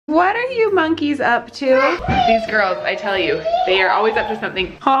What are you monkeys up to? These girls, I tell you, they are always up to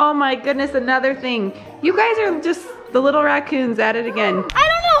something. Oh my goodness, another thing. You guys are just the little raccoons at it again. I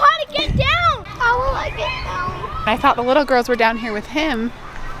don't know how to get down. How will I get down? I thought the little girls were down here with him,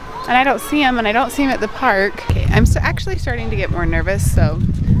 and I don't see him, and I don't see him at the park. Okay, I'm actually starting to get more nervous, so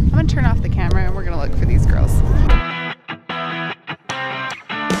I'm gonna turn off the camera and we're gonna look for these girls.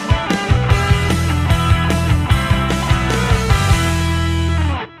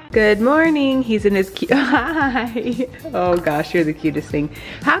 Good morning. He's in his cute. Hi. Oh gosh, you're the cutest thing.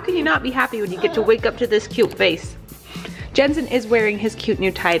 How can you not be happy when you get to wake up to this cute face? Jensen is wearing his cute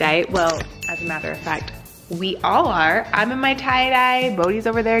new tie-dye. Well, as a matter of fact, we all are. I'm in my tie-dye. Bodhi's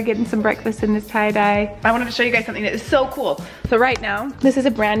over there getting some breakfast in his tie-dye. I wanted to show you guys something that is so cool. So right now, this is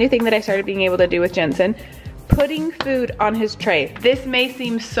a brand new thing that I started being able to do with Jensen. Putting food on his tray. This may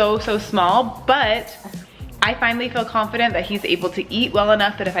seem so small, but I finally feel confident that he's able to eat well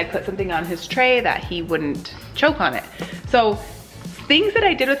enough that if I put something on his tray that he wouldn't choke on it. So things that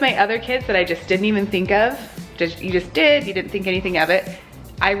I did with my other kids that I just didn't even think of, you just did, you didn't think anything of it,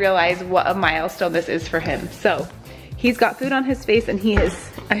 I realized what a milestone this is for him. So he's got food on his face and he is,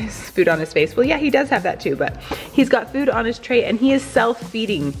 food on his face. Well, yeah, he does have that too, but he's got food on his tray and he is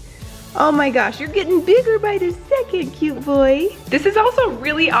self-feeding. Oh my gosh, you're getting bigger by the second, cute boy. This is also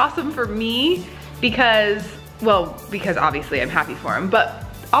really awesome for me because, well, because obviously I'm happy for him, but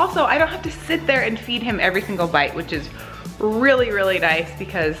also I don't have to sit there and feed him every single bite, which is really nice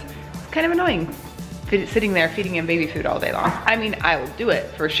because it's kind of annoying sitting there feeding him baby food all day long. I mean, I will do it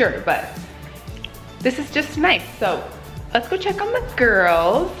for sure, but this is just nice. So let's go check on the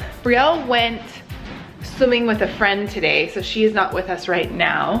girls. Brielle went swimming with a friend today, so she is not with us right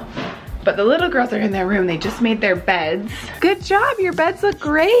now. But the little girls are in their room. They just made their beds. Good job, your beds look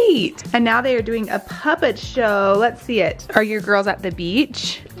great. And now they are doing a puppet show. Let's see it. Are your girls at the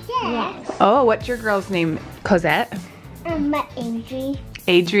beach? Yes. Oh, what's your girl's name? Cosette? Adri.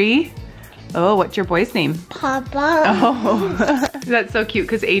 Adri? Oh, what's your boy's name? Papa. Oh, that's so cute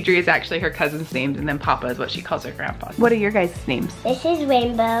because Adri is actually her cousin's name and then Papa is what she calls her grandpa. What are your guys' names? This is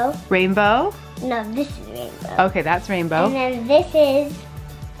Rainbow. Rainbow? No, this is Rainbow. Okay, that's Rainbow. And then this is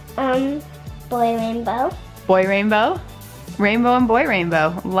Boy Rainbow. Boy Rainbow? Rainbow and Boy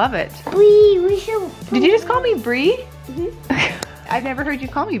Rainbow. Love it. We should. Did you just call me Bree? Mm-hmm. I've never heard you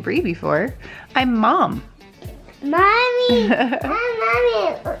call me Bree before. I'm Mom. Mommy.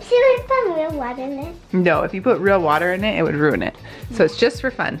 Mommy. Should we put real water in it? No, if you put real water in it, it would ruin it. So it's just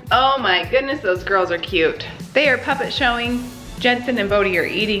for fun. Oh my goodness, those girls are cute. They are puppet showing. Jensen and Bodhi are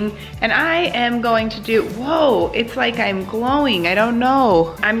eating, and I am going to do, whoa, it's like I'm glowing, I don't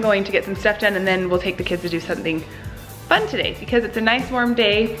know. I'm going to get some stuff done and then we'll take the kids to do something fun today because it's a nice warm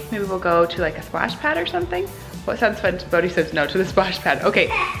day. Maybe we'll go to like a splash pad or something. What sounds fun? Bodhi says no to the splash pad. Okay,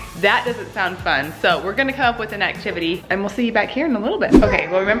 that doesn't sound fun. So we're gonna come up with an activity and we'll see you back here in a little bit. Okay,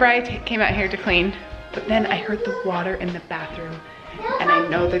 well remember I came out here to clean, but then I heard the water in the bathroom and I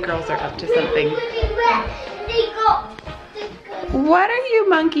know the girls are up to something. What are you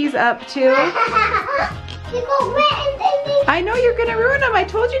monkeys up to? I know you're gonna ruin them. I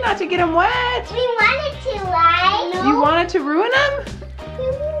told you not to get them wet. We wanted to, right? No. You wanted to ruin them?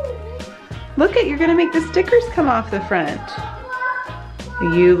 Look you're gonna make the stickers come off the front.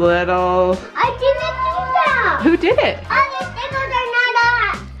 You little... I didn't do that. Who did it? Other stickers are not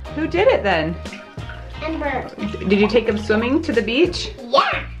up. Who did it then? Ember. Did you take them swimming to the beach?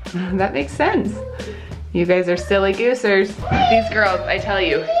 Yeah. That makes sense. You guys are silly goosers. These girls, I tell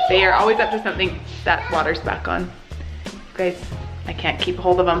you, they are always up to something. That water's back on. Guys, I can't keep a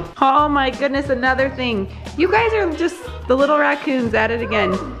hold of them. Oh my goodness, another thing. You guys are just the little raccoons at it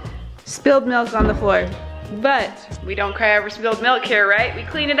again. Spilled milk on the floor. But we don't cry over spilled milk here, right? We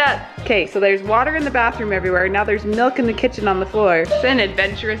clean it up. Okay, so there's water in the bathroom everywhere. Now there's milk in the kitchen on the floor. It's an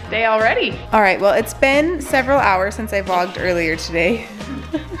adventurous day already. All right, well, it's been several hours since I vlogged earlier today.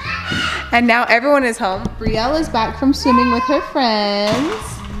 And now everyone is home. Brielle is back from swimming with her friends.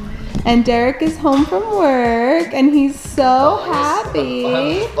 And Derek is home from work and he's so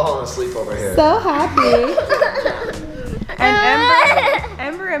happy. I'm falling asleep over here. So happy. And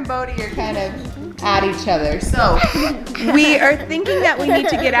Ember and Bodhi are kind of at each other. So we are thinking that we need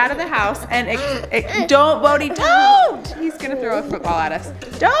to get out of the house and don't, Bodhi, don't! He's gonna throw a football at us.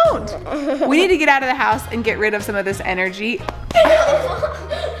 Don't! We need to get out of the house and get rid of some of this energy.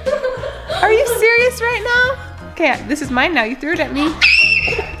 Are you serious right now? Okay, this is mine now. You threw it at me.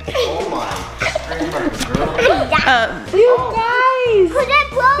 Oh my. You guys!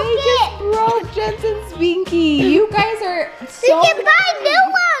 They just broke Jensen's binky. You guys are so... We can buy a new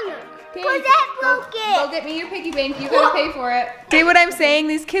one! Cause that broke it. Go get me your piggy bank. You gotta pay for it. See what I'm saying?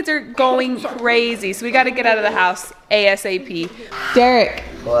 These kids are going crazy, so we gotta get out of the house ASAP. Derek.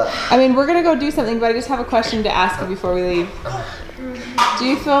 What? I mean, we're gonna go do something, but I just have a question to ask you before we leave. Do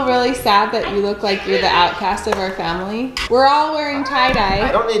you feel really sad that you look like you're the outcast of our family? We're all wearing tie-dye.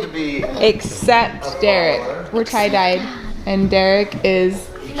 I don't need to be. Except Derek. We're tie-dyed, and Derek is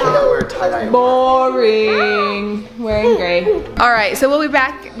You can't wear tie-dye. boring. Wearing gray. All right, so we'll be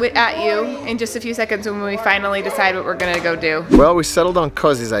back at you in just a few seconds when we finally decide what we're gonna go do. Well, we settled on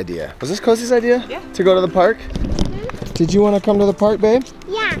Cozy's idea. Was this Cozy's idea? Yeah. To go to the park? Did you want to come to the park, babe?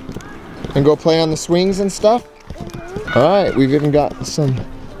 Yeah. And go play on the swings and stuff? All right, we've even got some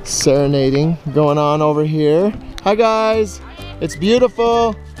serenading going on over here. Hi guys, it's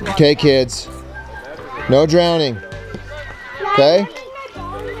beautiful. Okay kids, no drowning, okay?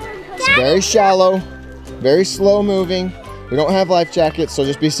 It's very shallow, very slow moving. We don't have life jackets, so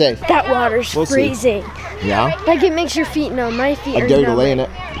just be safe. That water's We'll see. freezing. Yeah? Like it makes your feet numb. My feet I are dare you to numb. lay in it.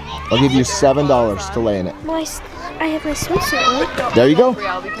 I'll give you $7 to lay in it. I have my swimsuit on. There you go.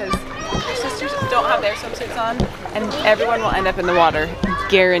 Real, because your sisters don't have their swimsuits on, and everyone will end up in the water,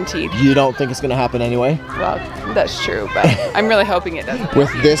 guaranteed. You don't think it's gonna happen anyway? Well, that's true, but I'm really hoping it doesn't.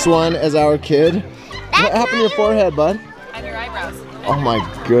 With this one as our kid? What happened to your forehead, bud? And your eyebrows. Oh my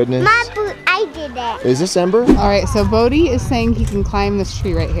goodness. I did that. Is this Ember? All right, so Bodhi is saying he can climb this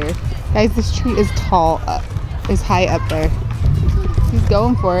tree right here. Guys, this tree is tall, is high up there. He's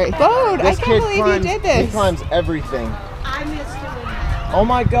going for it. Bode, I can't believe you did this. He climbs everything. Oh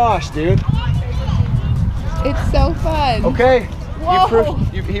my gosh, dude. It's so fun. Okay. Whoa.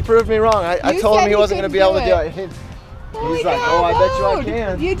 He proved me wrong. I You told said him he you wasn't going to be couldn't able to do do it. He's like, oh, I bet you I Bode,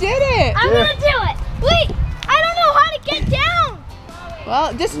 can. You did it. I'm gonna do it. Wait, I don't know how to get down.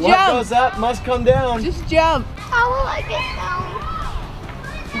 Well, just What jump. goes up must come down. Just jump. How will I get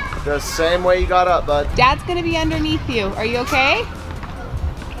down? The same way you got up, bud. Dad's gonna be underneath you. Are you okay?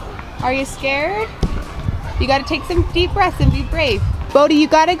 Are you scared? You gotta take some deep breaths and be brave. Bodhi, you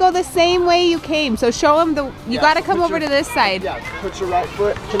gotta go the same way you came. So show him the, you Yeah, gotta so come put over your- to this side. Yeah, put your right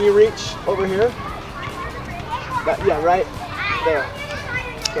foot. Can you reach over here? Yeah, right there.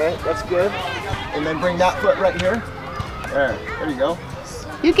 Okay, that's good. And then bring that foot right here. There you go.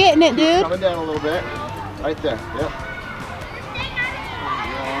 You getting it, dude? Coming down a little bit. Right there, yep.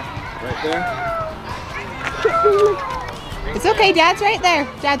 Right there. It's okay, Dad's right there.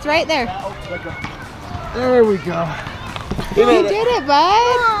 Dad's right there. There we go. You did it,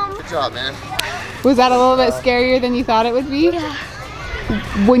 bud. Good job, man. Was that a little bit scarier than you thought it would be? Yeah.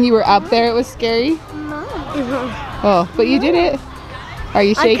 When you were up there, it was scary? No. Oh, but you did it. Are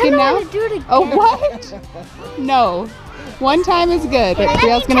you shaking now? Want to do it again. Oh, what? No. One time is good, but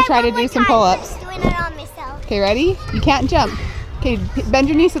Brielle's gonna try to do some pull-ups. Doing it on myself. Okay, ready? You can't jump. Okay, bend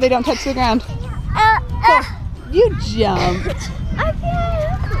your knees so they don't touch the ground. You jumped. I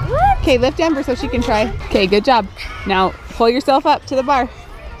can't. What? Okay, lift Ember so she can try. Okay, good job. Now, pull yourself up to the bar.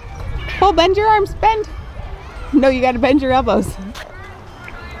 Pull, bend your arms, bend. No, you gotta bend your elbows.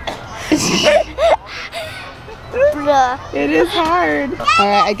 It is hard. All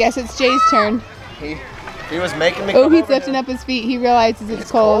right, I guess it's Jay's turn. He was making me Oh, come he's over lifting here. up his feet. He realizes it's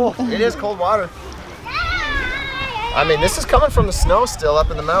cold. It is cold water. I mean, this is coming from the snow still up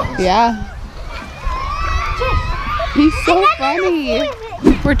in the mountains. Yeah. He's so funny.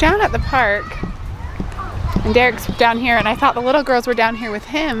 We're down at the park, and Derek's down here, and I thought the little girls were down here with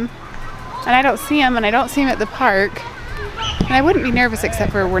him, and I don't see him, and I don't see him at the park. And I wouldn't be nervous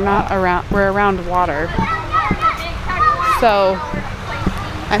except for we're around water. So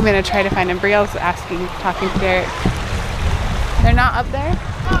I'm gonna try to find him. Brielle's talking to Derek. They're not up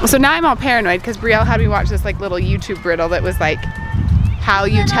there? So now I'm all paranoid because Brielle had me watch this like little YouTube riddle that was like how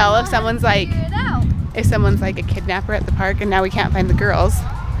you tell if someone's like a kidnapper at the park, and now we can't find the girls.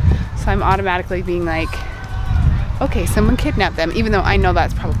 So I'm automatically being like, okay, someone kidnapped them, even though I know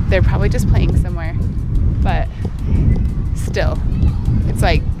they're probably just playing somewhere. But still, it's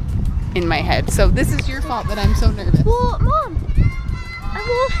like in my head. So this is your fault that I'm so nervous. Well, Mom,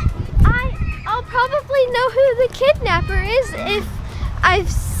 I'll probably know who the kidnapper is if I've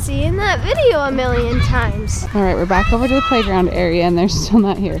seen that video a million times. All right, we're back over to the playground area, and they're still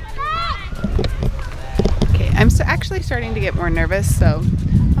not here. Okay, I'm actually starting to get more nervous, so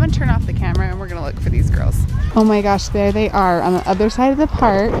I'm gonna turn off the camera and we're gonna look for these girls. Oh my gosh, there they are on the other side of the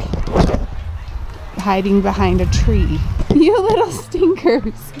park, hiding behind a tree. You little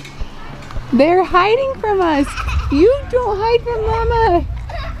stinkers. They're hiding from us. You don't hide from Mama.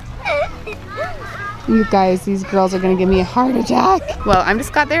 You guys, these girls are gonna give me a heart attack. Well, I'm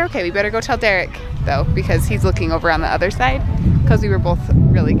just glad they're okay. We better go tell Derek though, because he's looking over on the other side, because we were both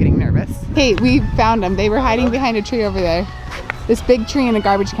really getting nervous. Hey, we found them. They were hiding behind a tree over there. This big tree in a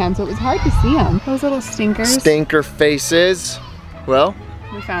garbage can, so it was hard to see them. Those little stinkers. Stinker faces. Well,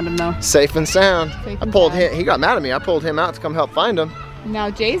 we found them though. Safe and sound. Safe I and pulled sound. him. He got mad at me. I pulled him out to come help find him. Now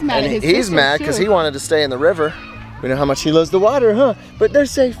Jay's mad And at his he's sister, mad because too. he wanted to stay in the river. We know how much he loves the water, huh? But they're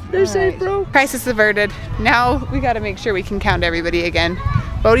safe. They're safe, bro. Crisis averted. Now we gotta make sure we can count everybody again.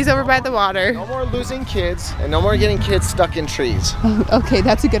 Bodie's over by the water. No more losing kids, and no more getting kids stuck in trees. Okay,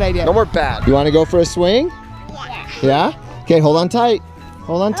 that's a good idea. No more bad. You want to go for a swing? Yeah. Okay, hold on tight.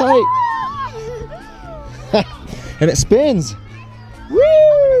 Hold on tight. And it spins.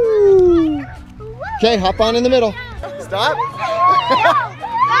 Woo! Okay, hop on in the middle. Stop.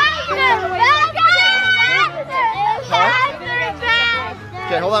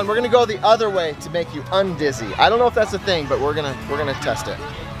 Okay, hold on. We're gonna go the other way to make you undizzy. I don't know if that's a thing, but we're gonna test it.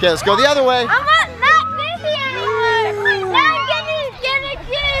 Okay, let's go the other way. I'm not dizzy anymore. Now I'm getting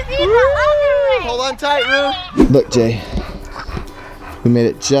dizzy the other way. Hold on tight, Rue. Look, Jay. We made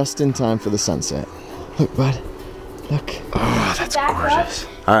it just in time for the sunset. Look, bud. Look. Oh, that's gorgeous.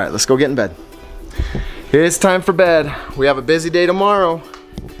 All right, let's go get in bed. It's time for bed. We have a busy day tomorrow.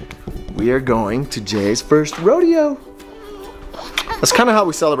 We are going to Jay's first rodeo. That's kind of how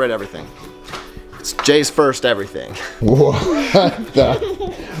we celebrate everything. It's Jay's first everything.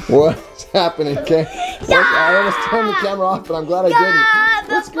 What's happening, okay? I almost turned the camera off, but I'm glad I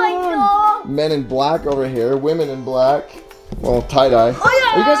didn't. What's going on? Men in black over here, women in black. Well, tie-dye.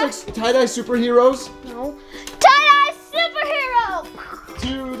 Oh, yeah. Are you guys like tie-dye superheroes? No. Tie-dye superhero.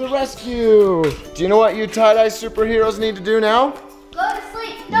 To the rescue. Do you know what you tie-dye superheroes need to do now? Go to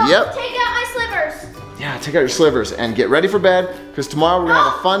sleep. No, Yep. take out my slivers. Yeah, take out your slivers and get ready for bed, because tomorrow we're gonna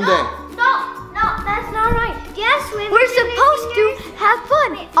have a fun day. No, that's not right. Yes, we're supposed to have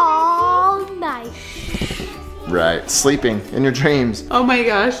fun all night. Right, sleeping in your dreams. Oh my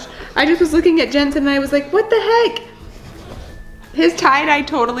gosh. I just was looking at Jensen and I was like, what the heck? His tie-dye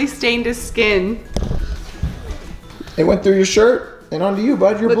totally stained his skin. It went through your shirt and onto you,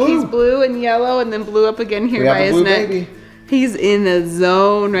 bud. You're Look, blue. he's blue and yellow and then blew up again here We have by a his blue neck. baby. He's in the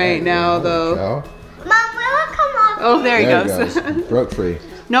zone right now though. Go. Mom, will it come off? Oh, there he There goes. it goes. Broke free.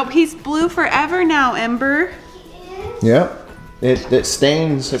 Nope, he's blue forever now, Ember. Yep. It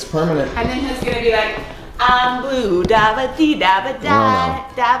stains. It's permanent. And then he's gonna be like, I'm blue, dabba dee dabba die,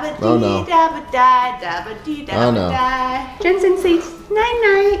 dabba Oh, no. dee dabba die, dabba dee Oh, dabba no. die. Jensen says night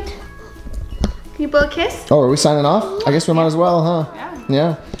night. Can you blow a kiss? Oh, are we signing off? I guess we might as well, huh? Yeah.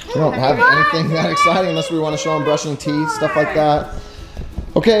 Yeah. We don't have anything that exciting unless we want to show them brushing teeth, stuff like that.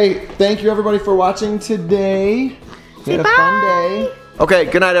 Okay, thank you everybody for watching today. We had a fun day. Okay,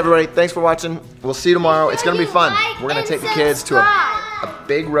 good night everybody. Thanks for watching. We'll see you tomorrow. It's gonna be fun. We're gonna take the kids to a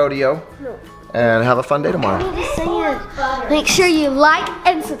big rodeo and have a fun day tomorrow. Make sure you like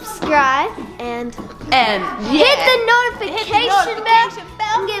and subscribe and hit the notification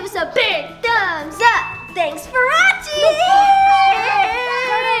bell and give us a big thumbs up. Thanks for watching.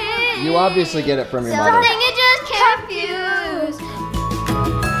 You obviously get it from your mother. Something you just confused.